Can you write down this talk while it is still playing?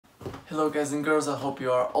Hello guys and girls, I hope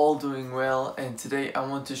you are all doing well, and today I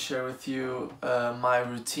want to share with you my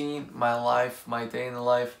routine, my life, my day in the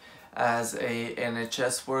life as a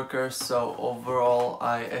NHS worker. So overall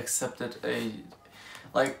I accepted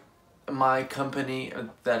my company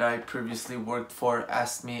that I previously worked for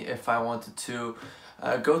asked me if I wanted to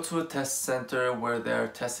go to a test center where they're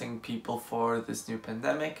testing people for this new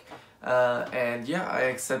pandemic, and yeah, I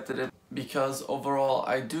accepted it because overall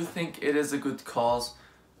I do think it is a good cause.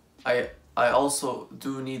 I also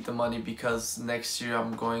do need the money because next year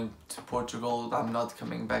I'm going to Portugal. I'm not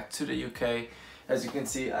coming back to the UK. As you can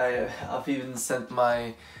see, I've even sent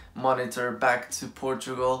my monitor back to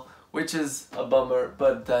Portugal, which is a bummer,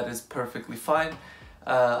 but that is perfectly fine.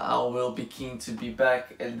 I will be keen to be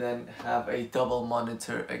back and then have a double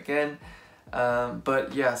monitor again.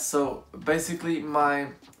 But yeah, so basically my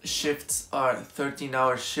shifts are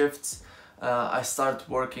 13-hour shifts. I start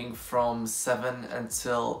working from 7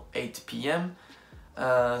 until 8 p.m.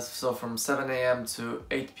 So from 7 a.m. to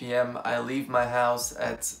 8 p.m. I leave my house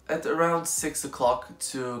at around 6 o'clock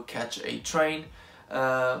to catch a train.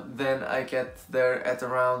 Then I get there at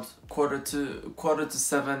around quarter to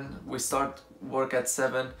 7. We start work at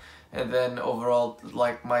 7, and then overall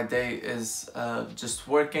like my day is just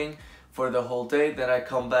working for the whole day. Then I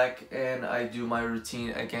come back and I do my routine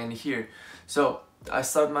again here. So I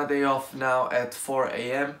start my day off now at 4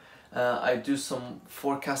 a.m. I do some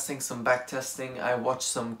forecasting, some back testing, I watch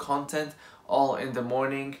some content all in the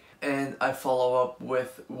morning, and I follow up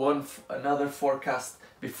with another forecast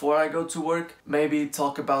before I go to work. Maybe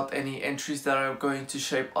talk about any entries that are going to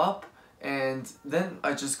shape up, and then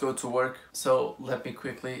I just go to work. So let me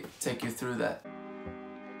quickly take you through that.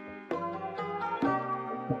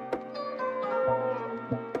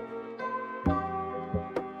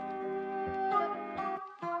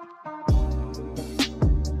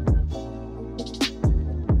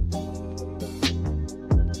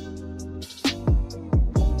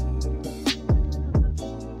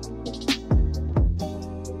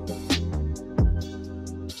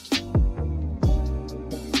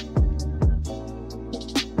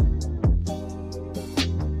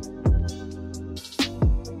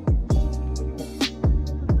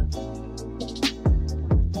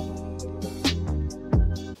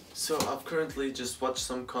 So I've currently just watched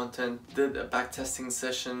some content, did a backtesting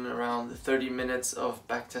session, around 30 minutes of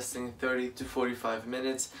backtesting, 30 to 45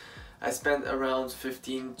 minutes. I spent around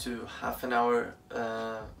 15 to half an hour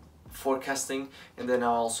forecasting, and then I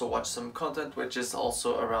also watched some content which is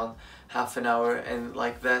also around half an hour, and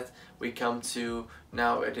like that we come to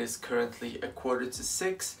now it is currently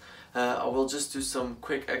 5:45. I will just do some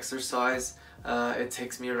quick exercise. It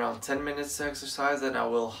takes me around 10 minutes to exercise, and I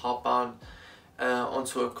will hop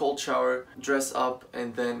onto a cold shower, dress up,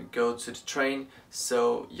 and then go to the train.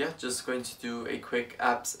 So yeah, just going to do a quick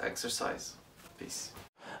abs exercise. Peace.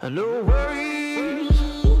 No worries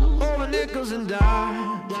over nickels and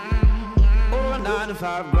dimes or a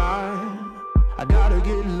 9-to-5 grind. I gotta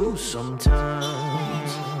get loose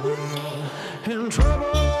sometimes. In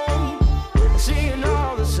trouble, seeing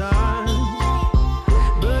all the signs,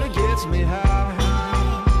 but it gets me high,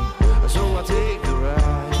 so I take the ride.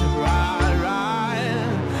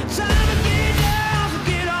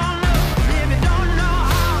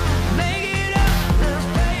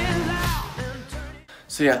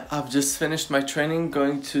 So yeah, I've just finished my training,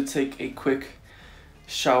 going to take a quick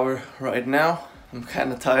shower right now. I'm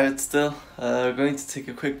kind of tired still. Going to take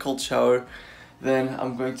a quick cold shower, then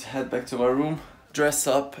I'm going to head back to my room, dress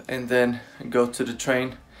up, and then go to the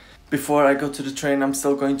train. Before I go to the train, I'm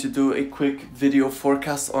still going to do a quick video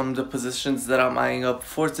forecast on the positions that I'm eyeing up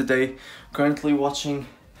for today. Currently watching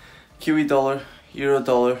Kiwi dollar, Euro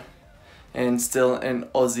dollar, and still an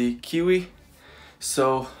Aussie Kiwi.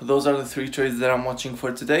 So those are the 3 trades that I'm watching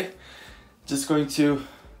for today. Just going to,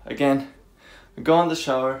 again, go on the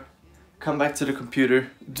shower, come back to the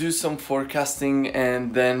computer, do some forecasting,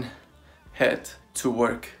 and then head to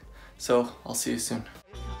work. So I'll see you soon.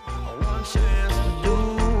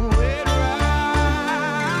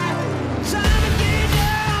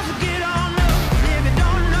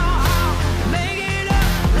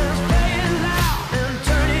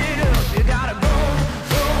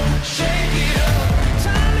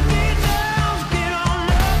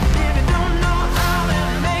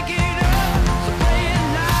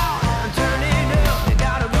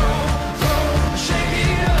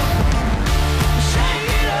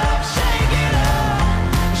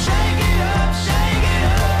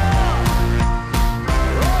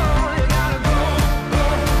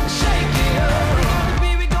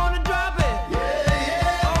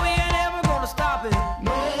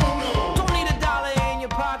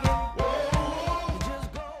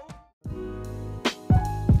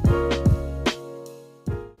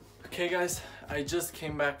 Okay guys, I just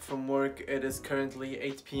came back from work. It is currently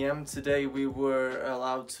 8 p.m. Today we were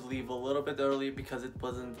allowed to leave a little bit early because it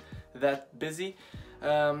wasn't that busy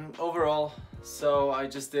overall. So I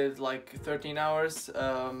just did like 13 hours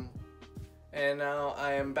and now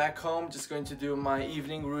I am back home, just going to do my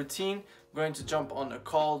evening routine. I'm going to jump on a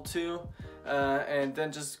call too and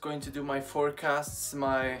then just going to do my forecasts,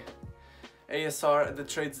 my ASR, the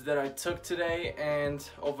trades that I took today, and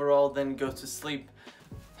overall then go to sleep.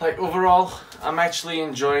 Like overall, I'm actually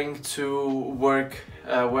enjoying to work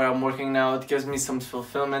where I'm working now. It gives me some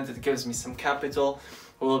fulfillment, it gives me some capital.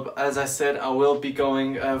 Well, as I said, I will be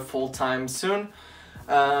going full-time soon.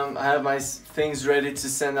 I have my things ready to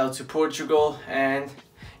send out to Portugal, and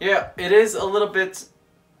yeah, it is a little bit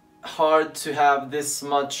hard to have this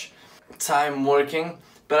much time working,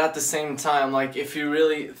 but at the same time, like if you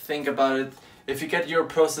really think about it, if you get your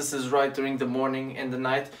processes right during the morning and the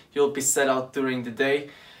night, you'll be set out during the day.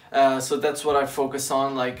 So that's what I focus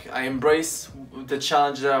on. Like I embrace the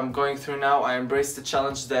challenge that I'm going through now. I embrace the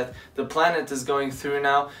challenge that the planet is going through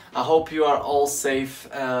now. I hope you are all safe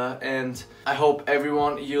and I hope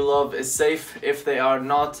everyone you love is safe. If they are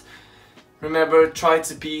not, remember, try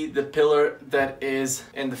to be the pillar that is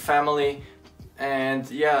in the family. And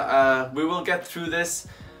yeah, we will get through this.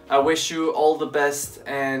 I wish you all the best,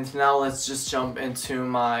 and now let's just jump into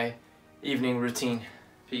my evening routine.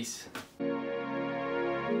 Peace.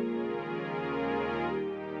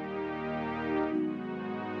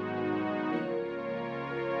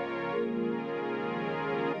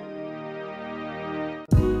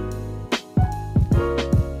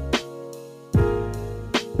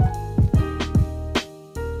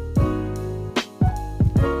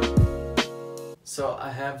 So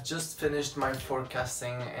I have just finished my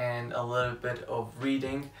forecasting and a little bit of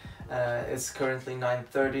reading. It's currently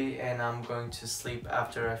 9:30 and I'm going to sleep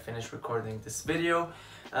after I finish recording this video.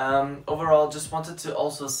 Overall, just wanted to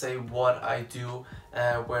also say what I do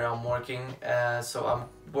where I'm working. So I'm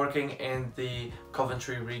working in the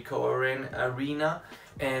Coventry Rico arena,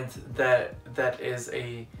 and that is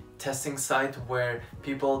a testing site where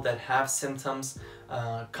people that have symptoms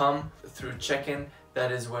come through check-in.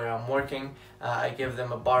 That is where I'm working. I give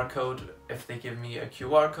them a barcode if they give me a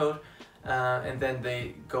QR code, and then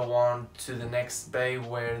they go on to the next bay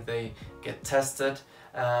where they get tested.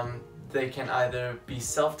 They can either be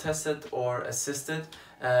self-tested or assisted.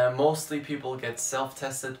 Mostly people get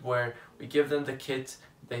self-tested, where we give them the kit,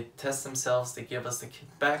 they test themselves, they give us the kit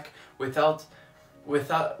back with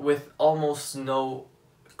almost no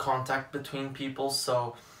contact between people,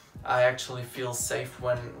 so I actually feel safe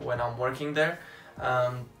when I'm working there.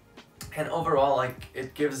 And overall, like,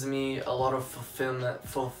 it gives me a lot of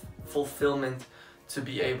fulfillment to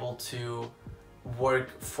be able to work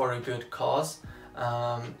for a good cause.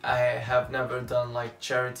 I have never done like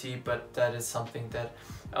charity, but that is something that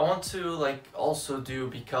I want to like also do,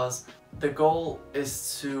 because the goal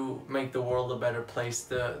is to make the world a better place.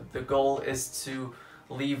 The goal is to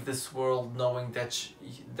leave this world knowing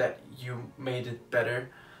that you made it better.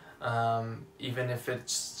 Even if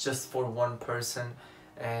it's just for one person.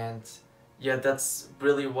 And yeah, that's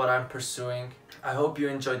really what I'm pursuing. I hope you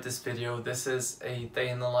enjoyed this video. This is a day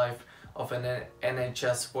in the life of an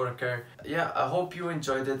NHS worker. Yeah, I hope you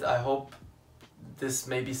enjoyed it. I hope this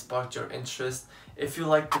maybe sparked your interest. If you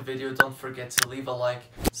liked the video, don't forget to leave a like,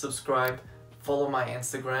 subscribe, follow my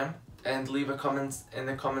Instagram, and leave a comment in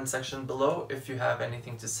the comment section below if you have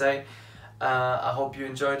anything to say. I hope you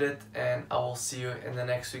enjoyed it, and I will see you in the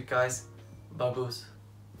next week, guys. Baboos.